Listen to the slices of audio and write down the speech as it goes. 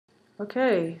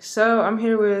Okay, so I'm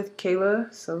here with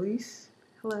Kayla Solis.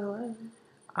 Hello,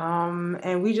 hello.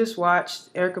 And we just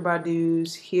watched Erykah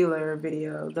Badu's Healer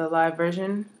video, the live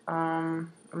version.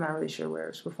 I'm not really sure where it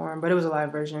was performed, but it was a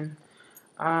live version.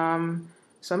 So I'm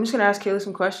just gonna ask Kayla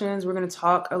some questions. We're gonna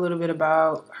talk a little bit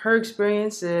about her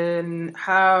experience and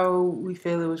how we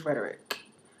feel it was rhetoric.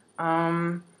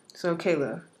 So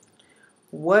Kayla,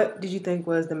 what did you think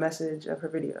was the message of her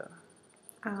video?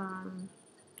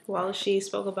 Well, she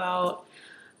spoke about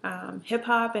hip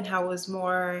hop and how it was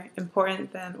more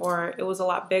important than, or it was a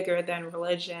lot bigger than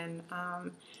religion,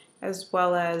 as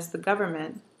well as the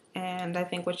government. And I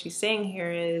think what she's saying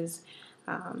here is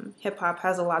hip hop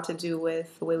has a lot to do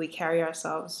with the way we carry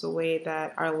ourselves, the way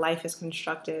that our life is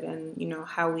constructed, and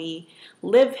how we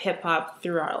live hip hop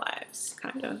through our lives,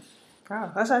 kind of.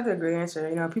 Wow, that's actually a great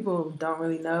answer. People don't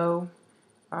really know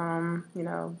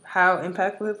how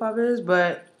impactful hip hop is,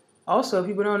 but also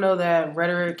people don't know that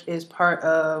rhetoric is part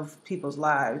of people's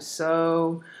lives.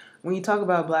 So when you talk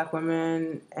about Black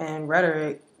women and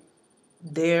rhetoric,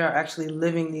 they're actually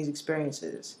living these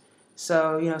experiences.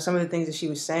 So, some of the things that she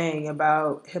was saying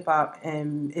about hip hop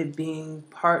and it being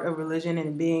part of religion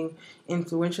and being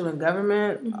influential in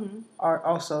government are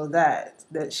also that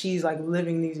she's like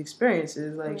living these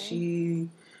experiences. Like she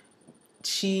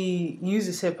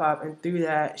uses hip hop, and through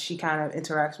that, she kind of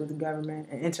interacts with the government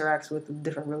and interacts with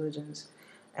different religions,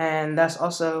 and that's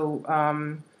also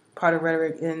part of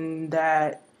rhetoric. In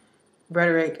that,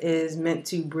 rhetoric is meant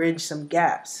to bridge some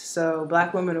gaps. So,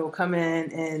 Black women will come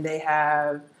in and they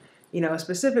have, a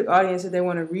specific audience that they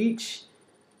want to reach,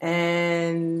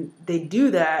 and they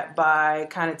do that by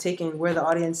kind of taking where the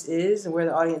audience is and where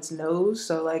the audience knows.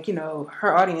 So, like,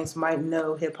 her audience might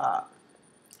know hip hop,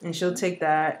 and she'll take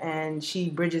that and she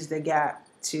bridges the gap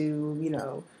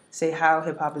to, say how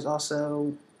hip hop is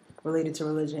also related to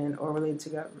religion or related to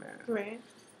government. Right.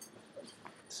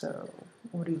 So,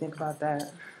 what do you think about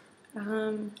that?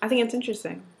 I think it's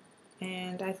interesting,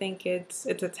 and I think it's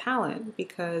a talent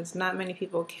because not many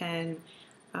people can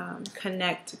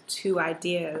connect two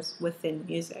ideas within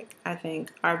music. I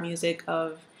think our music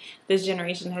of this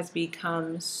generation has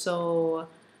become so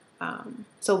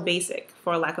basic,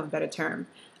 for lack of a better term.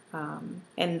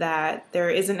 And that there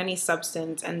isn't any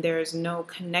substance and there's no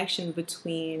connection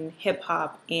between hip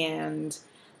hop and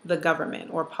the government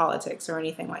or politics or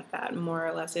anything like that. More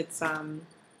or less, it's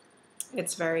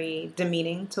very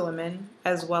demeaning to women,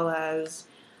 as well as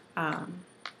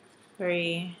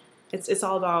very. It's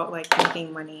all about like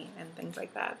making money and things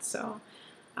like that. So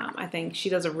I think she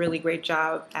does a really great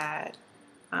job at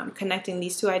connecting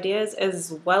these two ideas,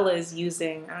 as well as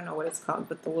using, I don't know what it's called,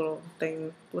 but the little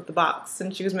thing with the box,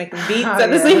 and she was making beats at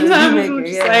the same time.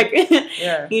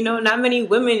 Not many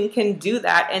women can do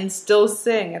that and still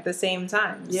sing at the same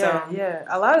time. Yeah.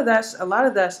 A lot of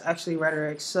that's actually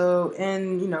rhetoric. So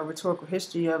in rhetorical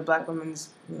history of Black women's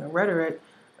rhetoric,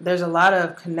 there's a lot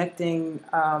of connecting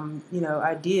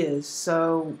ideas.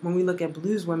 So when we look at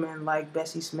blues women like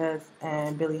Bessie Smith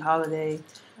and Billie Holiday,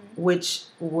 which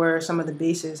were some of the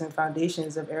bases and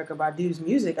foundations of Erykah Badu's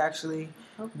music, actually,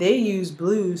 they use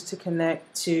blues to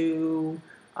connect to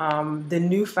the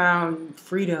newfound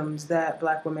freedoms that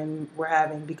Black women were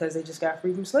having because they just got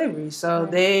free from slavery. So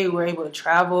they were able to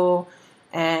travel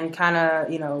and kind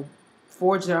of,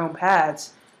 forge their own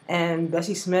paths. And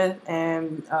Bessie Smith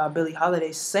and Billie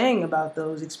Holiday sang about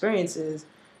those experiences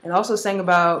and also sang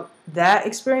about that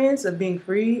experience of being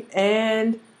free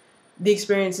and the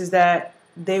experiences that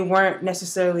they weren't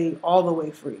necessarily all the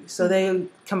way free. So they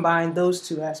combined those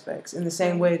two aspects in the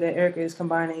same way that Erykah is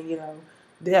combining,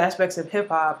 the aspects of hip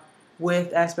hop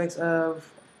with aspects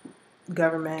of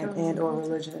government and or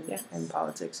religion and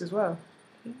politics as well.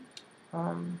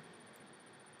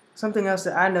 Something else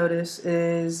that I noticed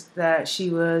is that she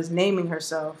was naming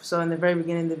herself. So in the very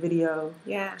beginning of the video,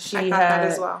 I caught that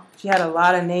as well. She had a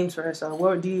lot of names for herself.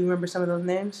 Do you remember some of those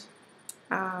names?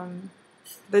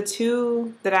 The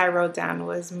two that I wrote down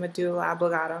was Medulla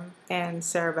Oblongata and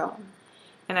Cerebellum.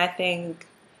 And I think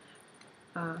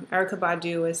Erykah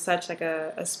Badu is such like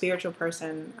a spiritual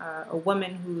person, a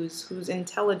woman who's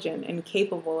intelligent and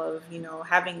capable of,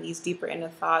 having these deeper inner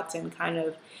thoughts and kind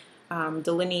of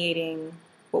delineating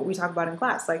what we talk about in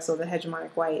class, like so the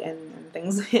hegemonic white and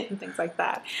things and things like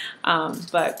that.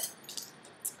 But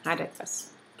I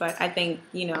digress. But I think,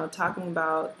 talking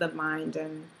about the mind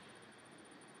and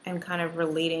kind of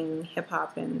relating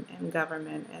hip-hop and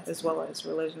government as well as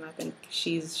religion, I think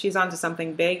she's onto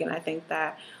something big, and I think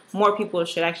that more people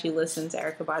should actually listen to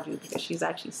Erykah Badu because she's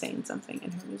actually saying something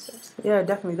in her music. Yeah,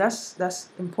 definitely. That's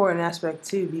important aspect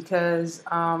too, because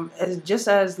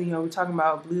as we're talking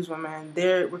about blues women,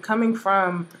 we're coming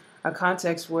from a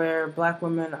context where Black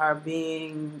women are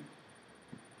being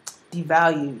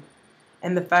devalued,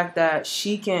 and the fact that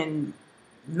she can,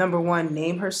 number one,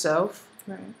 name herself.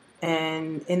 Right.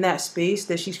 And in that space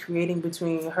that she's creating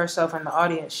between herself and the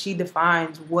audience, she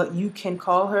defines what you can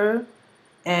call her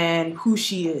and who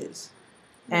she is.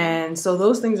 And so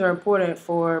those things are important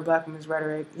for Black women's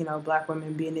rhetoric. You know, Black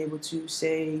women being able to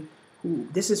say,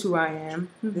 this is who I am,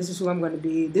 this is who I'm going to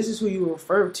be, this is who you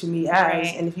refer to me as.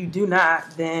 Right. And if you do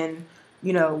not, then,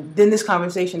 you know, then this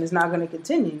conversation is not going to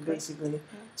continue, basically.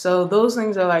 So those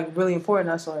things are like really important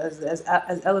also as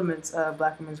elements of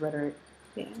Black women's rhetoric.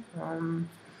 Yeah.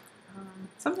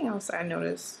 Something else I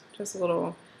noticed, just a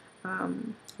little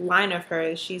line of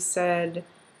hers, she said,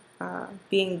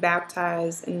 being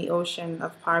baptized in the ocean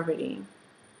of poverty.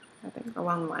 I think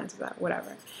along the lines of that,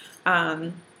 whatever.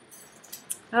 I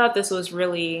thought this was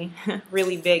really,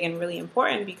 really big and really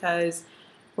important because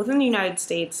within the United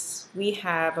States, we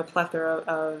have a plethora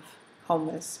of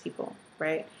homeless people,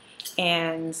 right?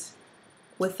 And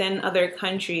within other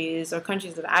countries or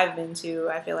countries that I've been to,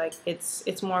 I feel like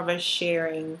it's more of a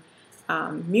sharing,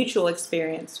 mutual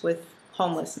experience with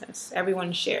homelessness.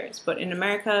 Everyone shares. But in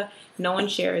America, no one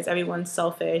shares. Everyone's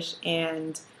selfish.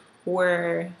 And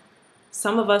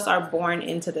some of us are born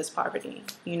into this poverty,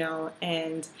 you know,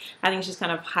 and I think she's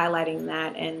kind of highlighting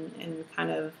that and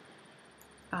kind of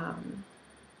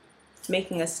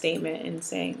making a statement and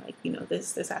saying, like, you know,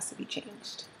 this has to be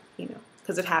changed, you know,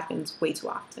 because it happens way too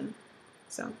often.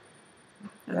 So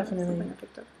definitely. I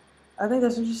picked up. I think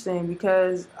that's interesting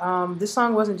because this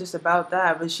song wasn't just about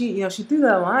that, but she threw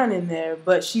that line in there,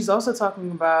 but she's also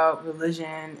talking about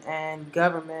religion and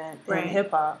government and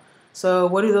hip hop. So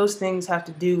what do those things have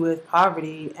to do with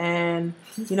poverty? And,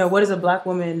 you know, what does a Black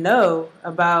woman know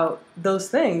about those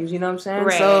things? You know what I'm saying?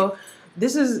 Right. So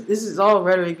this is all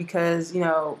rhetoric because, you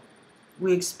know,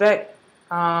 we expect,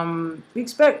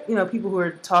 you know, people who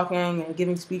are talking and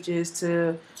giving speeches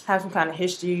to have some kind of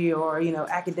history or, you know,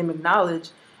 academic knowledge.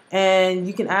 And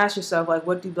you can ask yourself, like,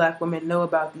 what do Black women know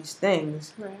about these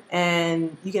things? Right.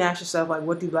 And you can ask yourself, like,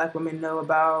 what do Black women know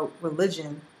about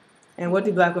religion? And what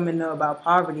do Black women know about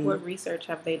poverty? What research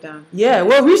have they done? Yeah,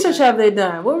 what research have they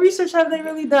done? What research have they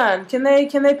really done? Can they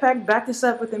back this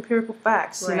up with empirical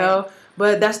facts, you know?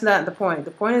 But that's not the point.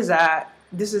 The point is that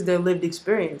this is their lived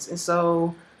experience. And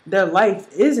so their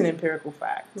life is an empirical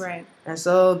fact. Right. And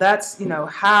so that's, you know,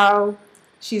 how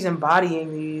she's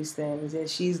embodying these things and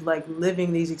she's like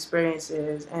living these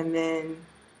experiences and then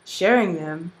sharing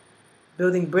them,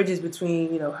 building bridges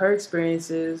between, you know, her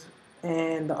experiences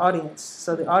and the audience.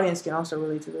 So the audience can also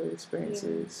relate to their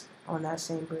experiences on that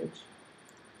same bridge.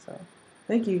 So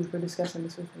thank you for discussing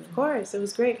this with me. Of course. It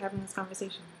was great having this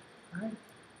conversation. All right.